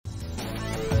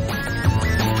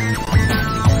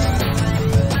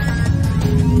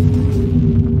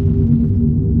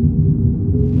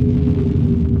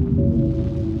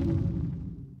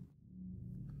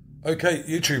Okay,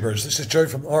 YouTubers, this is Joe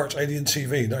from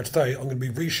ArtAlienTV. Now today I'm going to be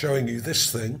re-showing you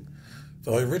this thing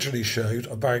that I originally showed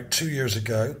about 2 years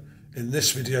ago in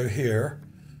this video here,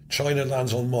 China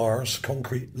Lands on Mars,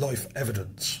 Concrete Life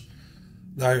Evidence.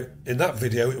 Now in that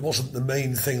video it wasn't the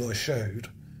main thing I showed,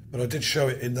 but I did show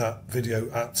it in that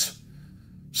video at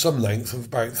some length of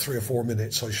about 3 or 4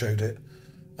 minutes. I showed it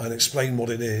and explained what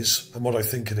it is and what I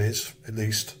think it is, at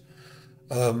least.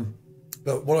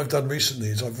 But what I've done recently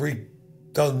is I've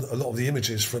done a lot of the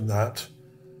images from that,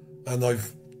 and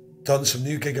I've done some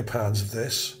new gigapans of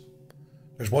this.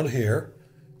 There's one here.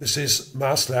 This is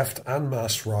mass left and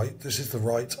mass right. This is the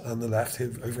right and the left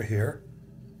over here.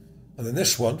 And then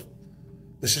this one,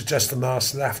 this is just the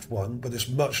mass left one, but it's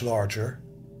much larger.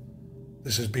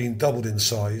 This has been doubled in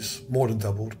size, more than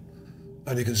doubled,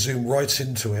 and you can zoom right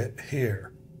into it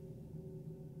here.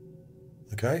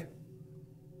 Okay?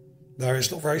 Now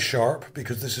it's not very sharp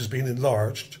because this has been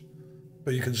enlarged,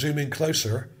 but you can zoom in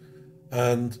closer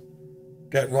and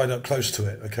get right up close to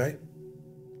it, okay?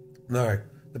 Now,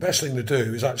 the best thing to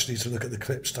do is actually to look at the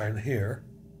clips down here,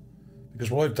 because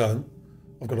what I've done,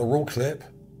 I've got a raw clip,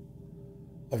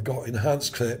 I've got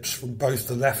enhanced clips from both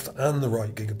the left and the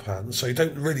right gigapan, so you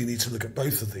don't really need to look at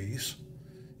both of these.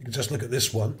 You can just look at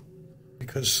this one,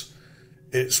 because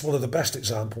it's one of the best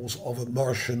examples of a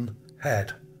Martian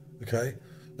head, okay?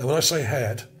 Now, when I say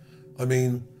head, I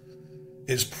mean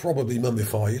it's probably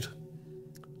mummified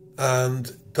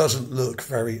and doesn't look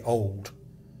very old.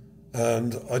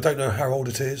 And I don't know how old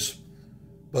it is,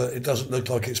 but it doesn't look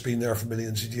like it's been there for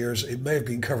millions of years. It may have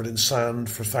been covered in sand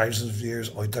for thousands of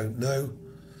years. I don't know.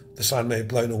 The sand may have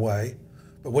blown away.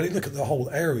 But when you look at the whole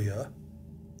area,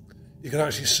 you can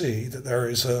actually see that there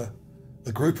is a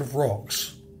group of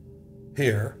rocks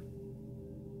here.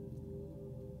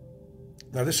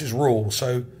 Now this is raw,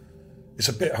 so it's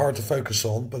a bit hard to focus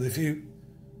on, but if you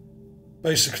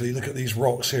basically look at these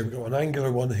rocks here, we've got an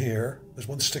angular one here, there's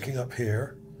one sticking up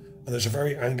here, and there's a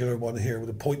very angular one here with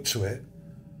a point to it.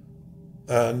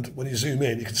 And when you zoom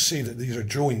in, you can see that these are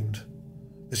joined.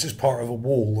 This is part of a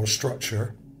wall or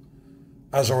structure,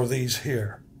 as are these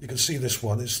here. You can see this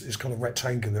one is kind of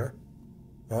rectangular,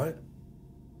 right?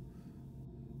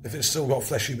 If it's still got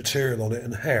fleshy material on it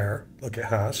and hair, like it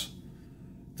has,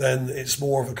 then it's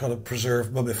more of a kind of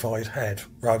preserved, mummified head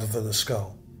rather than a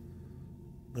skull.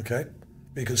 Okay?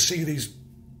 But you can see these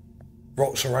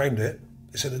rocks around it.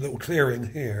 It's in a little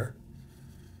clearing here,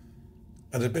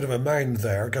 and a bit of a mound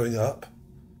there going up.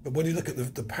 But when you look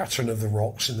at the pattern of the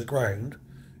rocks in the ground,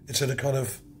 it's in a kind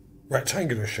of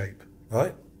rectangular shape,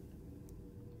 right?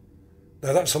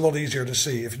 Now that's a lot easier to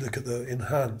see if you look at the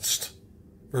enhanced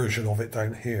version of it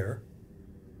down here.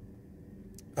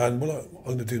 And what I'm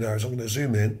going to do now is I'm going to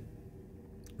zoom in.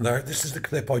 Now, this is the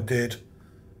clip I did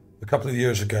a couple of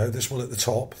years ago. This one at the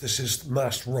top. This is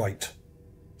masked right.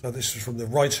 So this is from the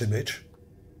right image.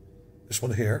 This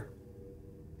one here.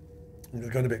 I'm going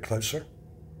to go a bit closer.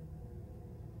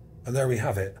 And there we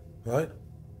have it, right?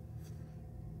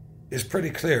 It's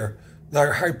pretty clear.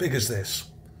 Now, how big is this?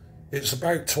 It's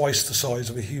about twice the size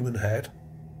of a human head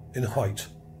in height.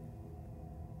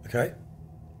 Okay?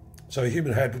 So a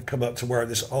human head would come up to where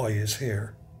this eye is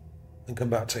here and come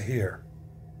back to here.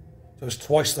 So it's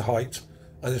twice the height,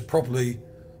 and it's probably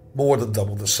more than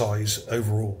double the size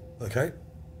overall, okay?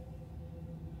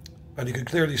 And you can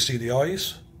clearly see the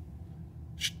eyes,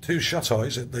 2 shut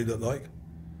eyes they look like,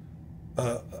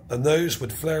 a nose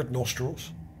with flared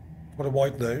nostrils, quite a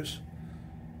wide nose,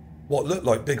 what look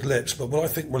like big lips, but what I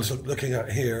think we're looking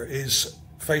at here is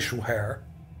facial hair,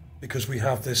 because we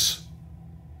have this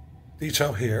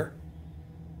detail here,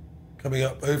 coming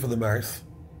up over the mouth,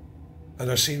 and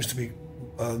there seems to be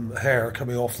hair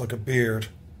coming off like a beard,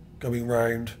 going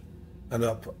round and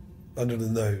up under the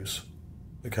nose,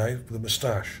 okay, with a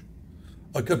moustache.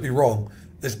 I could be wrong.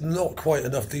 There's not quite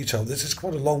enough detail. This is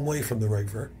quite a long way from the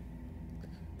rover.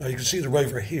 Now you can see the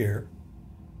rover here,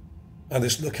 and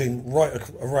it's looking right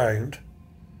around,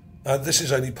 and this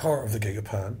is only part of the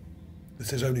gigapan.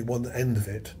 This is only one end of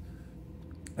it,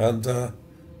 and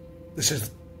this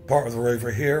is part of the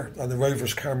rover here, and the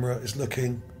rover's camera is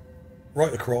looking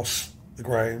right across the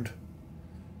ground.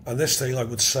 And this thing, I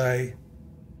would say,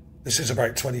 this is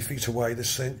about 20 feet away,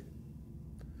 this thing.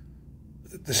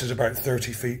 This is about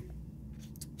 30 feet.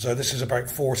 So this is about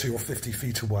 40 or 50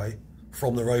 feet away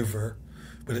from the rover,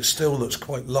 but it still looks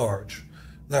quite large.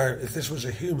 Now, if this was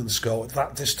a human skull at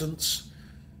that distance,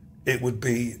 it would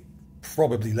be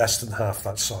probably less than half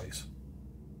that size.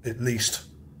 At least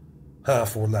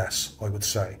half or less, I would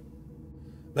say.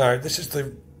 Now, this is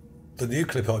the new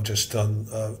clip I've just done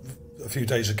a few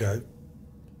days ago.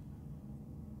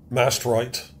 Masked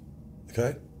right,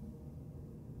 okay?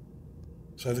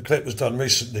 So the clip was done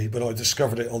recently, but I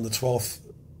discovered it on the 12th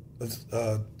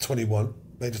of 21,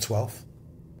 May the 12th.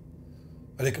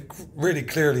 And you can really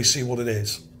clearly see what it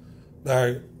is.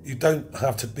 Now, you don't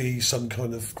have to be some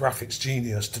kind of graphics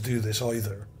genius to do this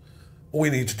either. All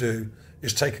you need to do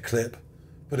is take a clip,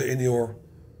 put it in your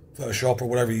Photoshop or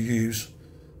whatever you use,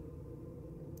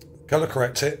 colour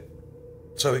correct it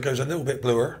so it goes a little bit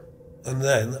bluer, and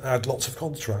then add lots of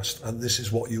contrast, and this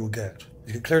is what you will get.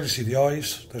 You can clearly see the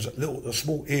eyes. There's a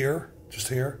small ear just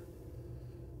here.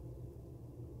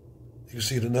 You can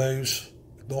see the nose,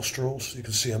 nostrils. You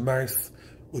can see a mouth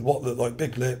with what look like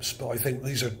big lips, but I think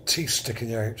these are teeth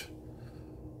sticking out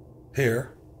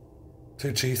here.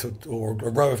 2 teeth or a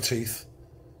row of teeth,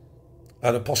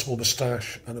 and a possible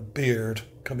moustache and a beard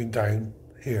coming down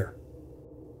here.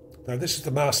 Now this is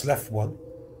the masked left one,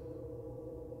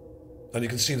 and you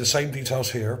can see the same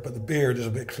details here, but the beard is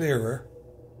a bit clearer.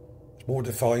 It's more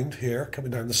defined here, coming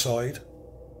down the side.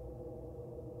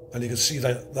 And you can see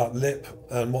that lip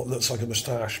and what looks like a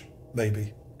moustache,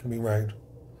 maybe, coming round.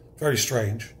 Very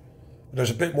strange. But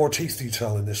there's a bit more teeth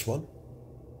detail in this one.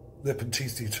 Lip and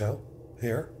teeth detail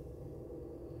here.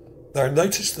 Now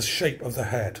notice the shape of the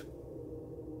head.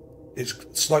 It's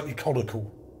slightly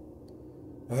conical.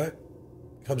 Right?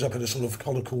 It comes up in a sort of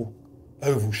conical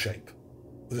oval shape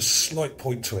with a slight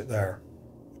point to it there.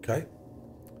 Okay?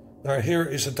 Now here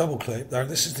is a double clip. Now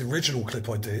this is the original clip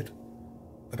I did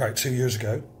about 2 years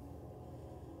ago,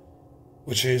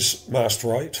 which is masked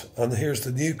right, and here's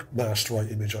the new masked right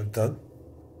image I've done,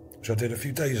 which I did a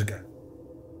few days ago,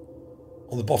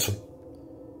 on the bottom,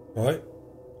 right?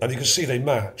 And you can see they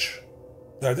match.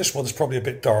 Now this one's probably a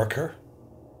bit darker,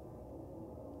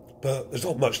 but there's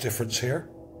not much difference here.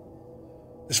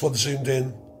 This one's zoomed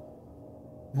in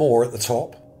more at the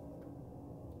top.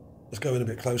 Let's go in a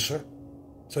bit closer.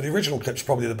 So the original clip's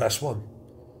probably the best one.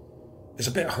 It's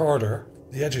a bit harder,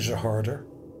 the edges are harder,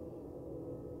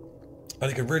 and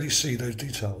you can really see those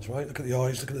details, right? Look at the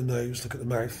eyes, look at the nose, look at the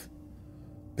mouth,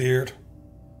 beard.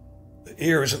 The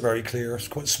ear isn't very clear, it's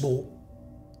quite small,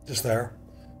 just there.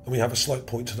 And we have a slight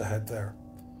point to the head there.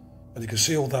 And you can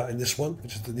see all that in this one,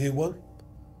 which is the new one.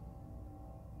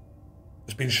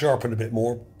 It's been sharpened a bit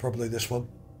more, probably this one.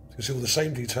 You can see all the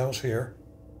same details here,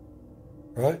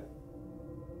 right?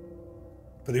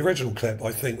 But the original clip,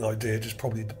 I think, that I did is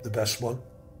probably the best one.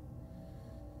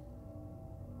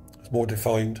 It's more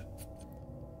defined.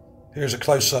 Here's a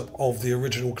close-up of the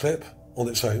original clip on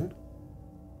its own.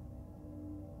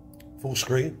 Full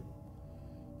screen.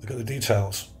 Look at the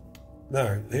details.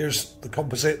 Now, here's the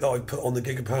composite that I put on the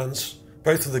Gigapans.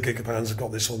 Both of the Gigapans have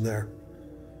got this on there.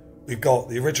 We've got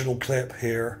the original clip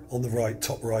here on the right,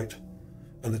 top right,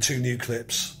 and the 2 new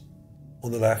clips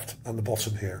on the left and the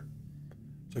bottom here.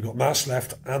 So we've got masked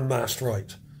left and masked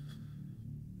right.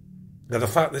 Now the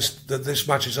fact that this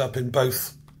matches up in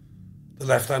both the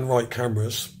left and right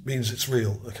cameras means it's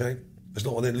real, okay? It's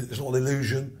not an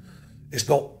illusion. It's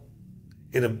not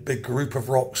in a big group of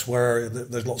rocks where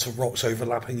there's lots of rocks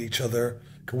overlapping each other,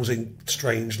 causing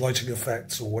strange lighting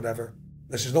effects or whatever.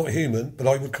 This is not human, but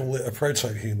I would call it a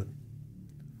proto-human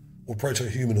or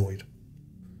proto-humanoid.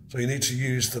 So you need to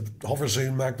use the hover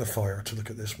zoom magnifier to look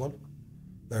at this one.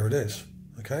 There it is.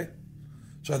 Okay,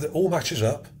 so that all matches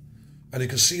up, and you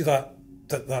can see that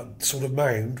sort of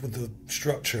mound with the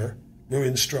structure,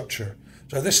 ruined structure.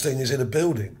 So this thing is in a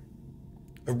building,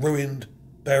 a ruined,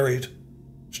 buried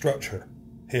structure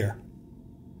here.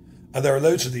 And there are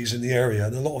loads of these in the area,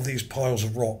 and a lot of these piles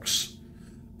of rocks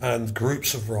and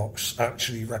groups of rocks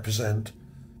actually represent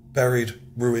buried,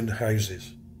 ruined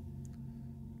houses.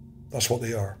 That's what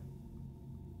they are.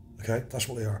 Okay, that's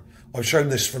what they are. I've shown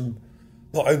this from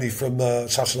not only from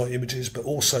satellite images, but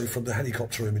also from the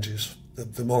helicopter images,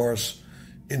 the Mars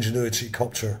Ingenuity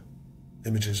copter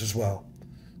images as well.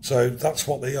 So that's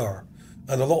what they are.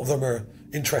 And a lot of them are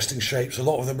interesting shapes. A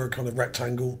lot of them are kind of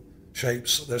rectangle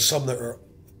shapes. There's some that are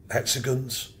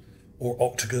hexagons or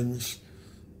octagons,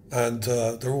 and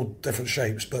they're all different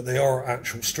shapes, but they are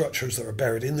actual structures that are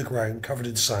buried in the ground, covered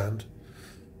in sand.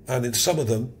 And in some of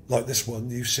them, like this one,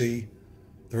 you see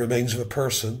the remains of a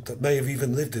person that may have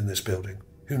even lived in this building.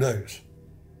 Who knows?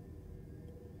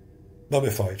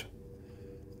 Mummified.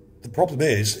 The problem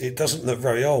is, it doesn't look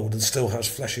very old and still has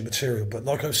fleshy material. But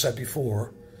like I've said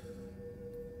before,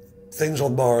 things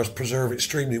on Mars preserve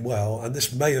extremely well, and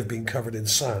this may have been covered in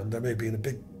sand. There may have been a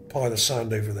big pile of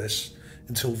sand over this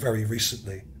until very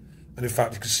recently. And in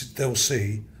fact, you can still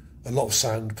see a lot of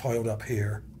sand piled up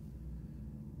here.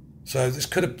 So this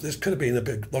could have been a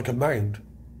bit like a mound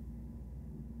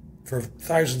for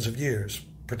thousands of years,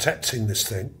 protecting this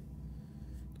thing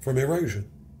from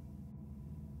erosion.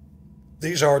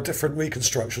 these are different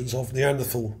reconstructions of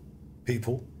Neanderthal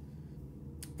people.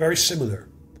 Very similar.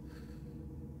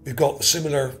 We've got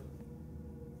similar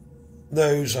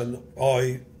nose and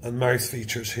eye and mouth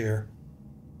features here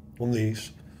on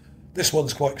these. This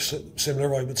one's quite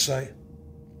similar, I would say.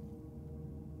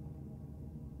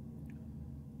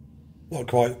 Not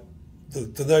quite.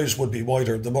 The nose would be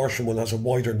wider. The Martian one has a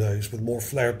wider nose with more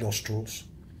flared nostrils.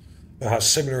 It has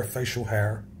similar facial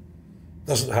hair.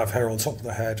 Doesn't have hair on top of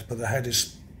the head, but the head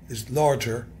is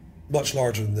larger, much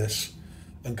larger than this,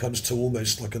 and comes to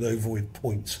almost like an ovoid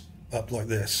point up like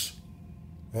this.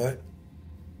 Right?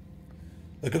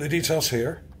 Look at the details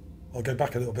here. I'll go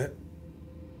back a little bit.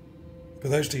 Look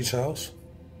at those details.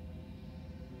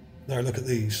 Now look at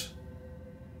these.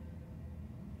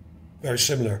 Very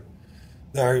similar.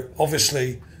 Now,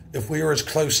 obviously, if we were as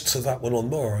close to that one on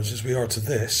Mars as we are to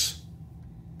this,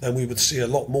 then we would see a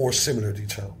lot more similar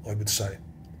detail, I would say.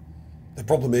 The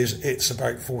problem is it's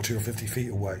about 40 or 50 feet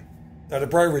away. Now, the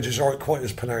brow ridges aren't quite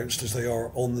as pronounced as they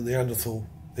are on the Neanderthal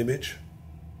image,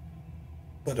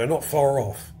 but they're not far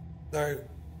off. Now,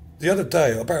 the other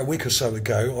day, about a week or so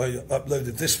ago, I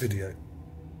uploaded this video.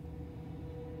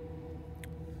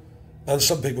 And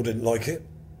some people didn't like it,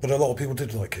 but a lot of people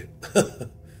did like it.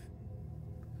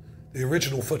 The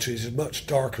original footage is much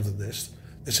darker than this.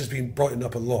 This has been brightened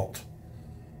up a lot.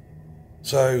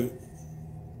 So,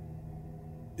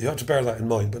 you have to bear that in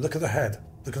mind. But look at the head.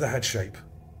 Look at the head shape.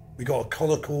 We got a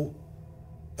conical,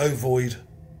 ovoid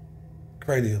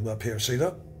cranium up here. See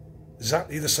that?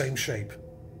 Exactly the same shape.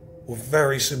 Or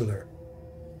very similar.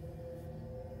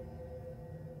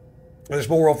 And it's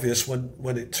more obvious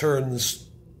when it turns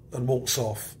and walks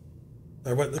off.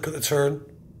 Now, look at the turn.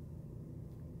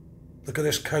 Look at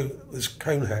this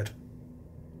cone head.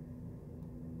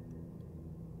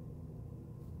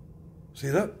 See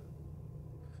that?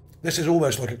 This is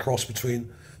almost like a cross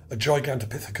between a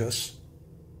Gigantopithecus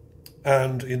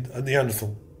and a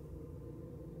Neanderthal,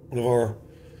 one of our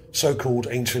so-called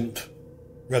ancient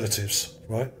relatives,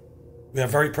 right? We have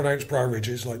very pronounced brow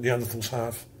ridges like Neanderthals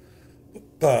have,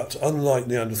 but unlike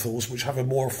Neanderthals, which have a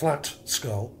more flat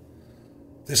skull,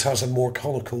 this has a more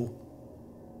conical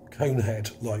cone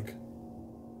head-like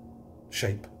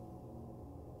shape.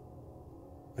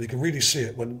 And you can really see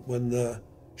it when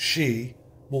she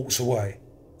walks away.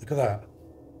 Look at that.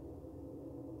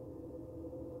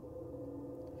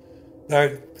 Now,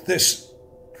 this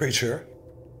creature,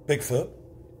 Bigfoot,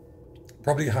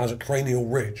 probably has a cranial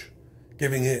ridge,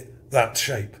 giving it that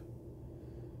shape.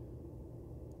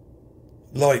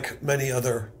 Like many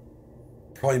other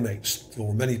primates,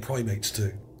 or many primates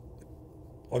do.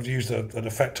 I've used an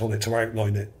effect on it to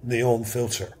outline it, neon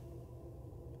filter.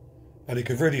 And you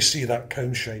can really see that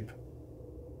cone shape.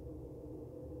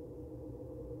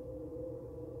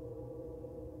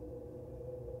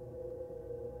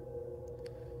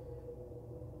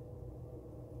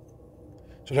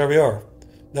 So there we are.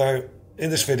 Now, in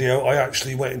this video, I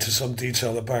actually went into some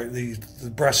detail about the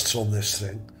breasts on this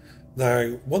thing.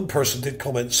 Now, one person did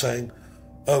comment saying,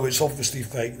 oh, it's obviously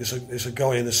fake, it's a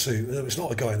guy in a suit. No, it's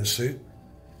not a guy in a suit.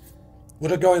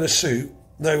 Would a guy in a suit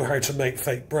know how to make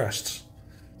fake breasts?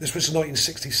 This was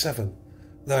 1967.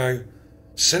 Now,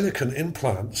 silicone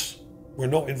implants were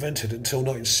not invented until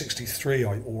 1963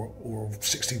 or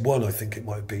 61, I think it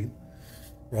might have been,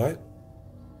 right?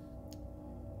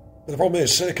 But the problem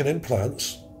is silicone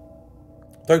implants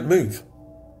don't move.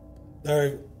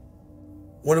 Now,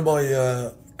 one of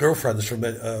my girlfriends from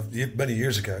many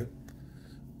years ago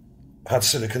had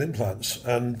silicone implants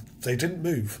and they didn't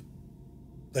move.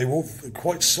 They were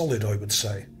quite solid, I would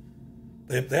say.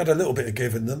 They had a little bit of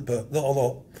give in them, but not a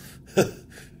lot.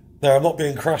 Now, I'm not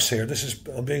being crass here.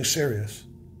 I'm being serious.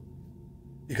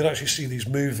 You can actually see these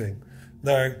moving.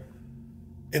 Now,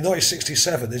 in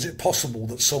 1967, is it possible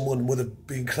that someone would have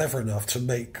been clever enough to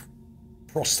make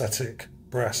prosthetic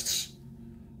breasts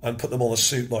and put them on a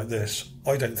suit like this?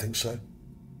 I don't think so.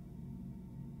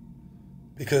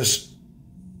 Because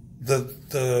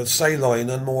the saline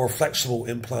and more flexible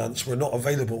implants were not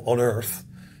available on Earth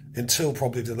until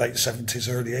probably the late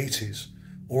 70s, early 80s,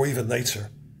 or even later,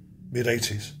 mid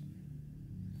 80s.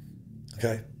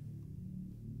 Okay,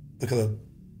 look at them.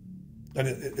 And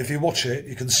if you watch it,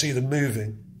 you can see them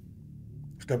moving.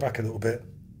 Let's go back a little bit.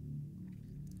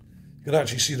 You can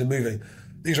actually see them moving.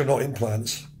 These are not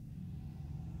implants.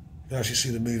 You can actually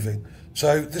see them moving.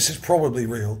 So this is probably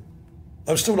real.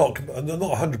 I'm not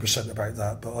 100% about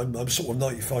that, but I'm sort of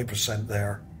 95%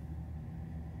 there.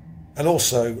 And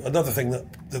also, another thing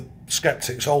that the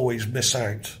skeptics always miss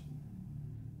out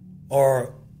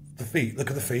are the feet. Look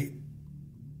at the feet.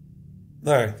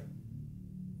 Now,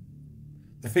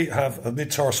 The feet have a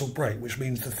mid-tarsal break, which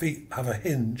means the feet have a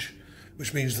hinge,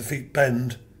 which means the feet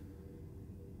bend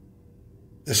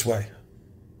this way,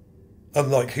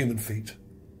 unlike human feet.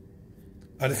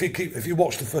 And if you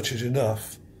watch the footage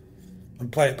enough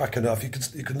and play it back enough, you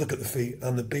can look at the feet,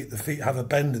 and the feet have a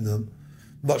bend in them,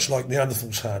 much like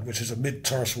Neanderthals had, which is a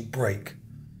mid-tarsal break.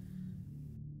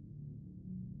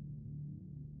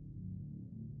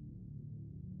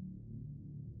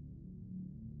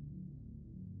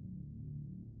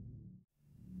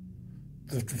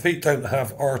 The feet don't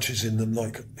have arches in them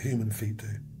like human feet do.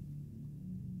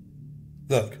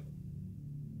 Look.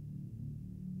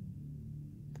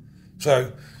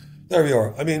 So, there we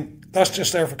are. I mean, that's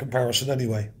just there for comparison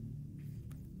anyway.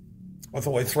 I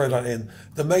thought I'd throw that in.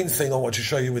 The main thing I want to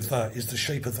show you with that is the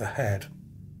shape of the head.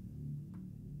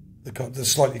 The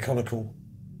slightly conical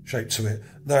shape to it.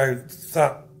 Now,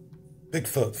 that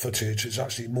Bigfoot footage is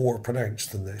actually more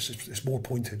pronounced than this. It's more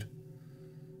pointed.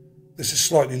 This is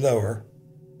slightly lower,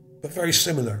 but very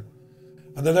similar.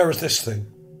 And then there is this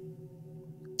thing.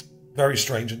 Very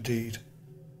strange indeed.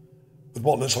 With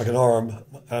what looks like an arm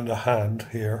and a hand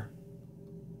here.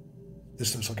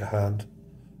 This looks like a hand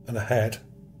and a head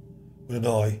with an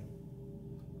eye.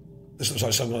 This looks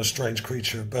like some kind of strange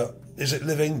creature, but is it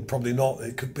living? Probably not.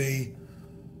 It could be,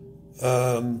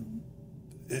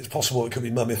 it's possible it could be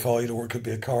mummified, or it could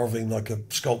be a carving like a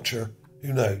sculpture.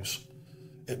 Who knows?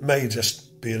 It may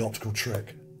just be an optical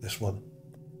trick, this one.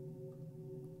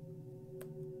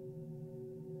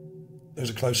 There's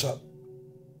a close-up.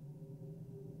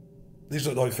 These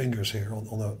look like fingers here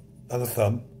and a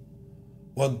thumb.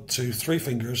 1, 2, 3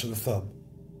 fingers and a thumb.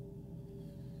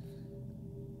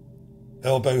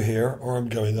 Elbow here, arm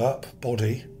going up,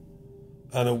 body,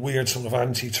 and a weird sort of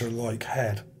anteater-like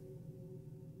head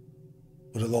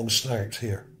with a long snout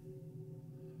here.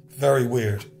 Very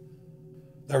weird.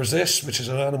 There's this, which is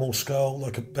an animal skull,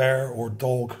 like a bear or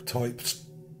dog type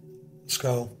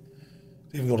skull.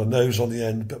 It's even got a nose on the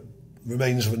end, but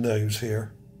remains of a nose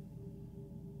here.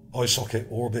 Eye socket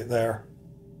orbit there.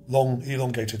 Long,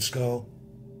 elongated skull.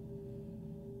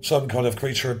 Some kind of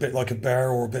creature a bit like a bear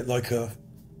or a bit like a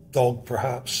dog,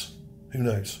 perhaps. Who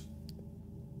knows?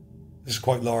 This is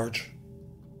quite large.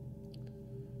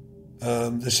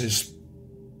 This is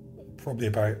probably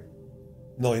about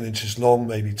 9 inches long,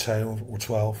 maybe 10 or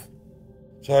 12.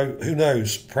 So who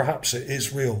knows? Perhaps it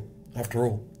is real, after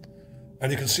all.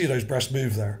 And you can see those breasts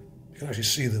move there. You can actually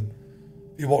see them.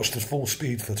 If you watch the full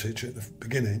speed footage at the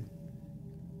beginning,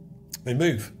 they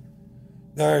move.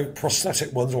 Now,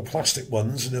 prosthetic ones or plastic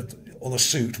ones on a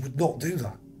suit would not do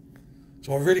that.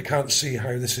 So I really can't see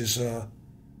how this is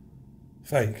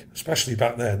fake, especially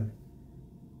back then.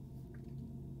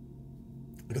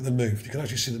 Look at them move. You can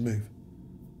actually see them move.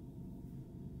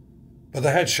 But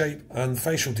the head shape and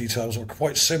facial details are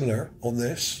quite similar on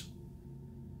this,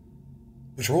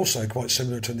 which are also quite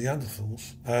similar to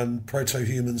Neanderthals and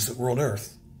proto-humans that were on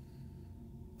Earth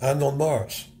and on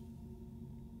Mars.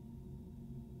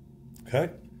 Okay?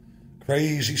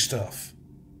 Crazy stuff.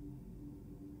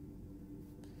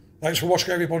 Thanks for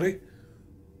watching, everybody.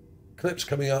 Clips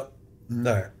coming up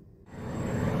now.